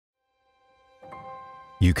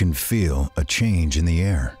You can feel a change in the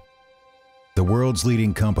air. The world's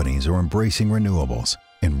leading companies are embracing renewables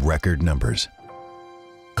in record numbers.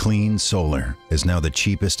 Clean solar is now the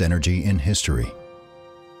cheapest energy in history,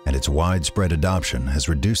 and its widespread adoption has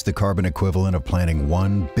reduced the carbon equivalent of planting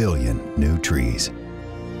 1 billion new trees.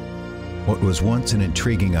 What was once an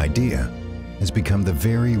intriguing idea has become the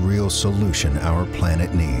very real solution our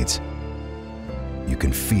planet needs. You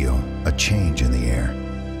can feel a change in the air.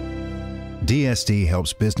 DSD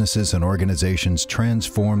helps businesses and organizations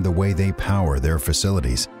transform the way they power their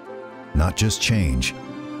facilities. Not just change,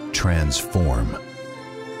 transform.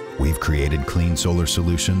 We've created clean solar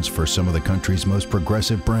solutions for some of the country's most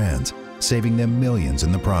progressive brands, saving them millions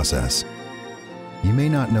in the process. You may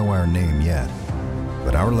not know our name yet,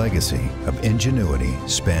 but our legacy of ingenuity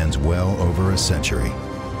spans well over a century,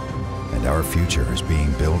 and our future is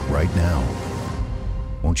being built right now.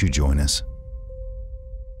 Won't you join us?